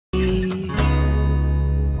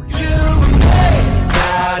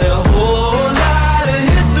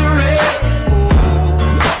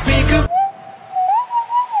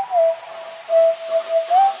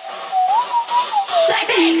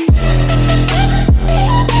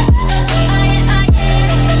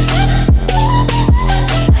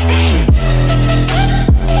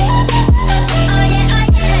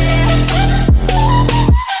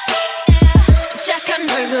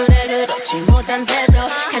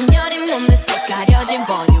여린 몸에 쏙 가려진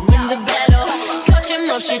볼륨은 the better.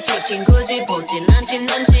 거침없이 찍힌 굳이 보진 않지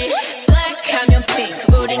넌지 black하면 pink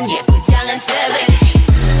우린 예쁘지 않은 savage.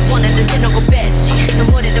 원하는 대놓고 뺐지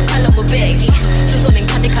눈물에도 칼로 무배기 두 손엔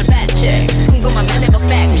가득한 배치 궁금하면 해봐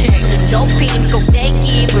fact check 눈 높인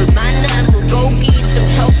꼭대기 불만한 물고기 좀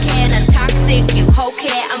톡해 난 toxic 유혹해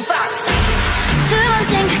I'm foxy. 두 번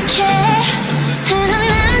생각해 흔한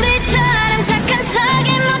남들처럼 착한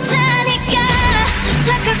척이 못하니까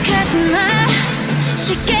착각하지 마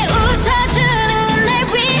쉽게 웃어주는 건 날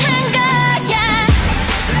위한 거야.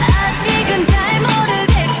 아직은 잘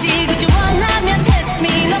모르겠지 그저 원하면 test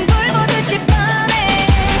me 넌 불보듯이 뻔해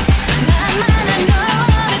만만한 널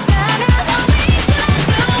원했다면 always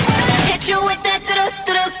do hit you with that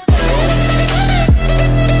뚜루뚜루.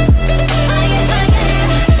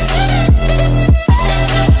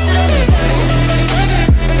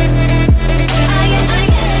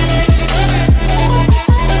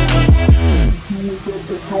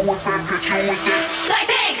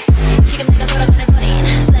 BLACKPINK 지금 내가 돌아가는 거린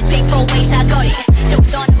BLACKPINK 4-way 사거리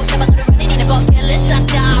저부터 하고 사방으로 내리는 버킷리스트 싹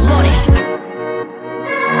다 버리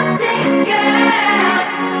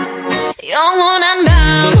영원한 밤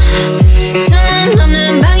참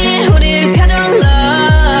없는 방에 우리를 가둔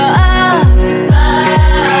love.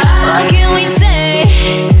 What can we say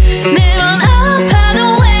매번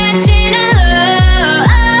아파도 외치는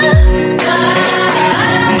love.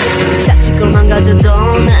 다치고 망가져도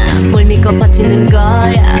뭘 믿고 버티는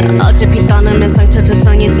거야. 어차피 떠나면 상처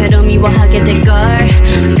조성이 채로 미워하게 될걸.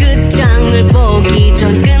 끝장을 보기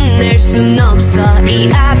전 끝낼 순 없어 이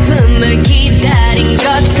아픔을 기다린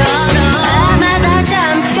것처럼. 아마 다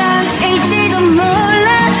잠깐일지도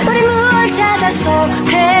몰라 우리 무얼 찾아서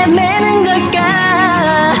헤매는 걸까.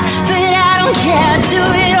 But I don't care do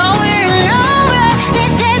it over and over 내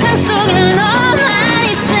세상 속에 너만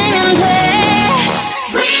있으면 돼.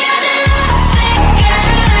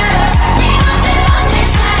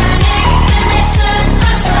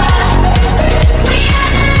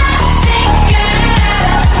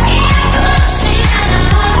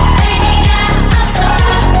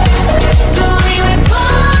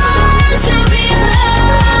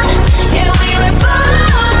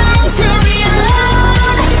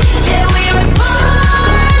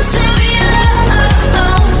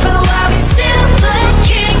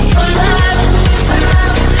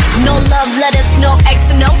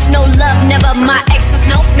 No love, never my exes,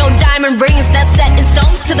 no diamond rings that's set in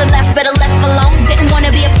stone. To the left, better left alone. Didn't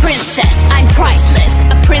wanna be a princess, I'm priceless.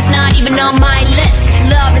 A prince not even on my list.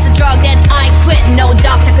 Love is a drug that I quit. No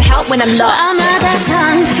doctor could help when I'm lost. 아마 다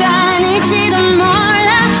잠깐일지도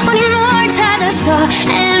몰라 우리 뭘 찾아서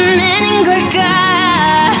헤매는 걸까.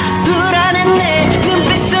 불안한 내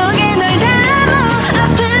눈빛 속에 널 담아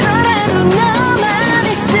아프더라도 너만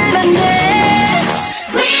있으면 돼.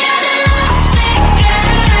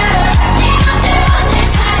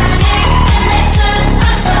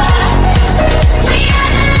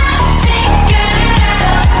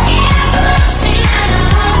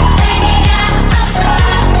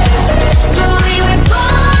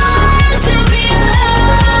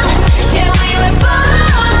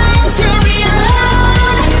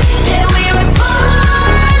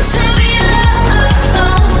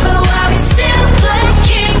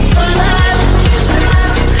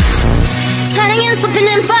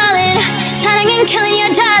 사랑은 killing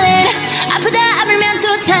your darling. 아프다 아프면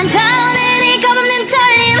또 탄탄해 네 겁없는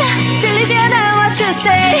떨림. 들리지 않아 what you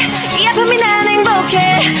say. 이 아픔이 난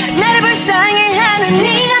행복해. 나를 불쌍해하는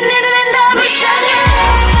네가 내 눈엔 더 불쌍해.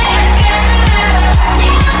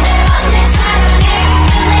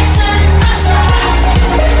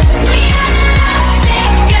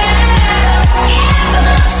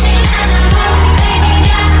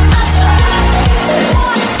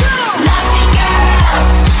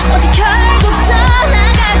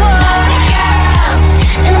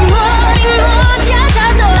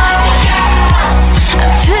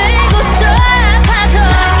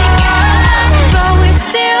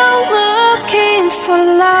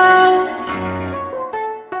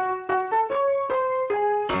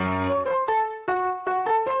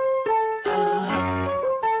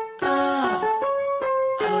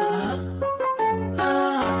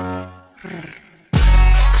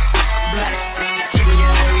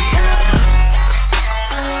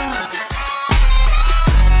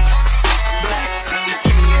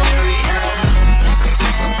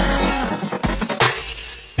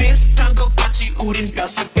 우린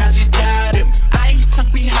뼛속까지 다름 아이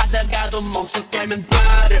창피하다가도 멍석 깔면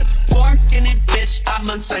빠름 Born skinny bitch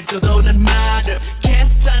앞만 살고 도는 마름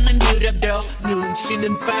계산은 느려도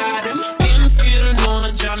눈치는 빠름 인기를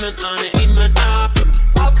원하자면 안에 입만 아픔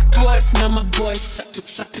voice, now my voice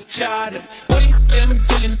싹둑 자름 우리 뜸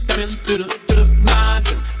들린다면 뚜루뚜루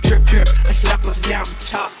마름 Drip drip, I slap us down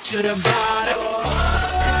top to the bottom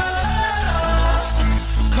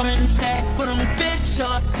Come and say, put on a bitch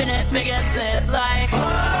up in it, make it lit like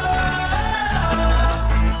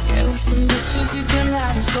Yeah, with some bitches you can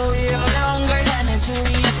ride and slow you down 걸 해내줘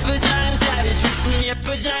예쁘지 않은 savage with some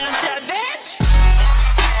예쁘지 않은 savage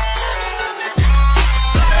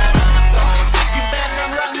You better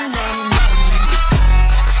run, run, run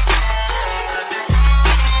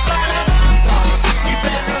You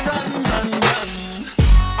better run, run, run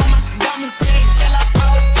On my dumb stage, get up,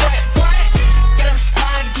 oh, what? Get up,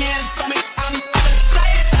 high again, for me, I'm out of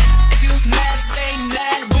sight If you mad, stay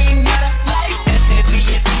mad, we not alike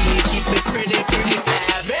S-A-V-E-T, keep it pretty, pretty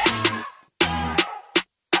savage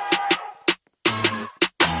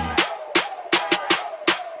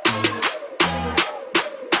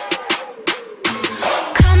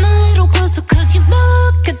Come a little closer cause you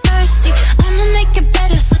look thirsty I'ma make it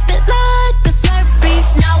better, slip it like a Slurpee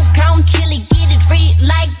Snow cone chili, get it free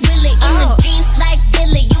like Willy In the jeans like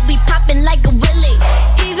Billy, you be popping like a Willy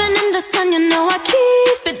Even in the sun you know I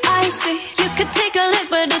keep it icy You could take a lick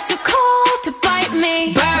but it's too cold to bite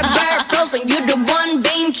me Bird, bird, frozen, you the one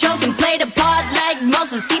being chosen Play the part like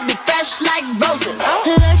Moses, keep it fresh like roses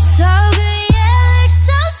Looks so good, yeah, looks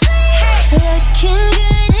so sweet Looking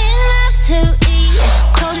good enough to eat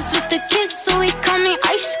Clothes with the kiss, so he call me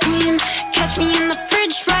ice cream Catch me in the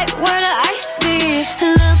fridge, right where the ice be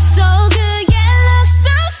Looks so good, yeah, looks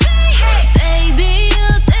so sweet Baby, you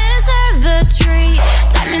deserve a treat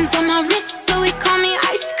Diamonds on my wrist, so he call me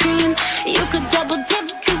ice cream You could double dip,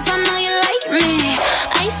 cause I know you like me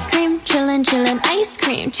Ice cream, chillin', chillin', ice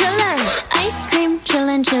cream, chillin' Ice cream,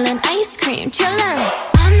 chillin', chillin', ice cream, chillin'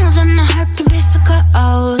 I know that my heart can be so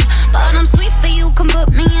cold But I'm sweet for you, come put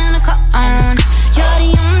me in a cone You're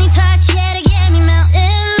the only touch, yeah, to get me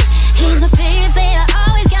melting He's my favorite flavor,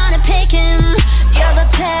 always gotta pick him You're the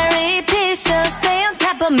cherry piece, so stay on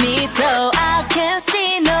top of me So I can't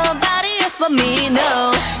see nobody else but me,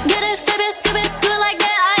 no Get it, flip it, scoop it, do it like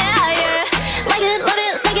that, yeah, yeah Like it, love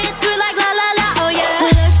it, like it, do it like la la la, oh yeah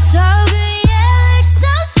Looks so good, yeah, looks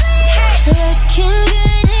so sweet Looking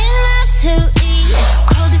good enough to eat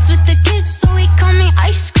Coldest with the kiss, so he call me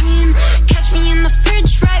ice cream Catch me in the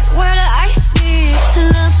fridge, right where the ice be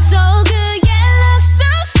Looks so good, yeah, looks so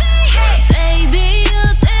sweet Baby, you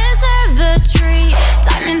deserve a treat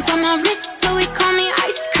Diamonds on my wrist, so he call me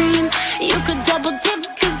ice cream You could double dip,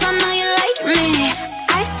 cause I know you like me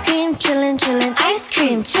Ice cream, chillin', chillin', ice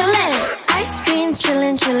cream, chillin' Ice cream,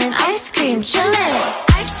 chillin', chillin', ice cream, chillin'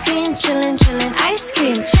 Ice cream, chillin', chillin', ice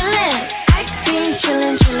cream, chillin' Ice cream,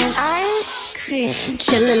 chillin', chillin', ice cream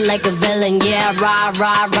Chillin' like a villain, yeah, rah,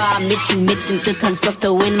 rah, rah 미친 듯한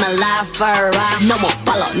속도 in my life, alright No more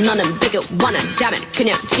follow, 너는 되게 원한다면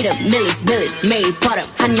그냥 지름 millies, millies 매일 버릇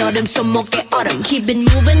한여름 손목에 얼음 Keep it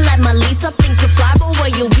moving like my Lisa Think you fly, but where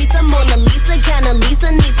you visa Mona Lisa, kinda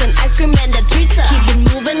Lisa needs an ice cream and a treat Keep it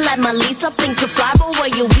moving like my Lisa Think you fly, but where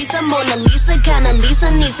you visa Mona Lisa, kinda Lisa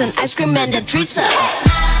needs an ice cream and a treat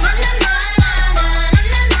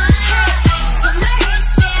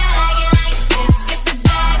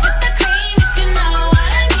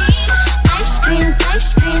Ice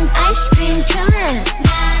cream, ice cream, chillin'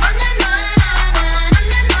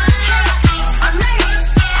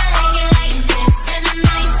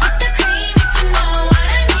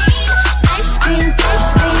 Ice cream, ice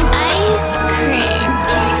cream, ice cream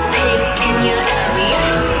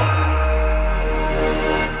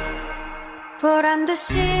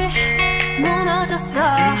보란듯이 무너졌어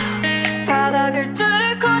바닥을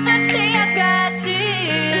뚫고 저 치아까지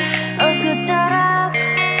엊그처럼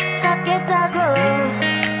잡겠다고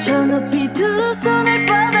저 높이 두 손을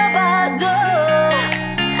뻗어봐도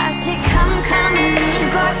다시 캄캄한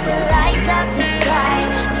이곳을 light up the sky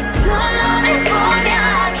네 두 눈을 보며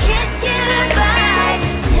I kiss you goodbye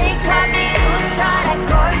실컷 비웃어라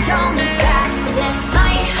꼴좋으니까 이제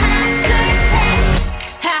너희 하나 둘셋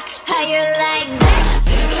how you like that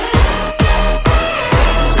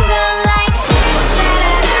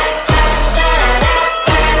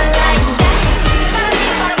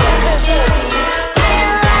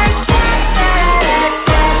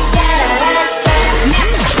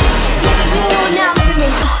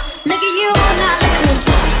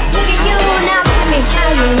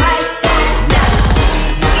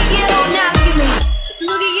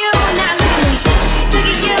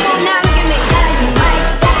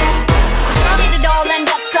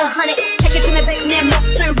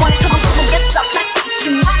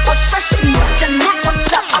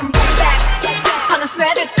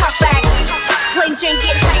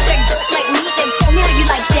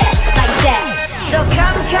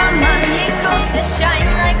깜깜한 이곳에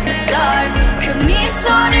shine like the stars 그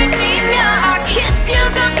미소를 띠며 I kiss you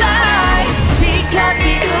goodbye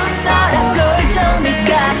시간이 웃어라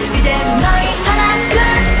꼴좋으니까 이제 너희 하나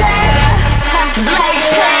둘셋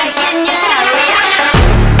like in your area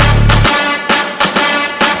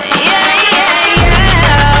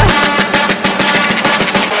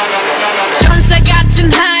천사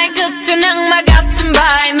같은 하이 끝은 악마 같은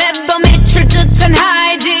바이 매번 미칠 듯한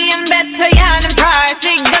하이 뒤엔 뱉어야 하는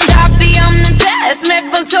price 이건 답이 없는 test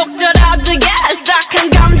매번 속더라도 yes 딱한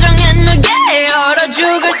감정에 누게 얼어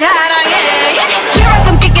죽을 사랑해 Here I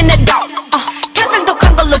come kicking it out 가장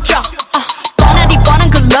독한 걸로 줘 뻔하디 뻔한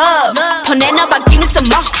그 love 더 내놔봐 give me some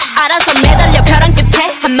more 알아서 매달려 벼랑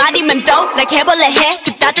끝에 한마디만 또 like 해볼래 해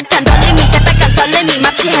그 따뜻한 떨림이 새빨간 설렘이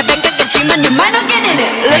마치 해변가겠지만 you might not get in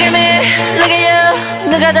it Look at me, look at you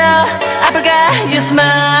누가 더 아플까 you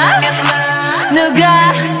smile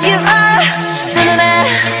누가 you are 내 눈에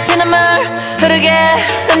피눈물 흐르게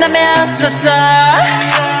된다면서서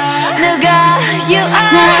누가 you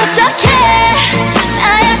are 어떡해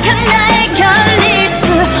나약한 나에 걸릴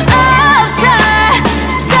수 없어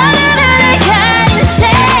서로를 가린 채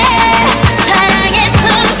사랑의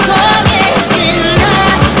손목을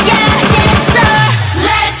끊어야겠어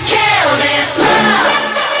Let's kill this love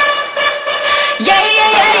Yeah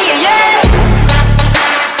yeah yeah yeah yeah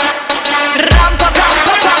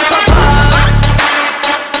람파팜파팜파팜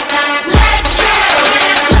Let's kill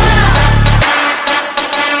this love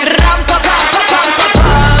람파팜파팜파팜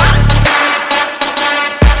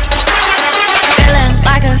Feeling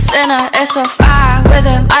like a sinner, it's so far with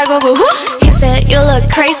him I go boo-hoo He said you look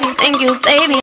crazy, thank you baby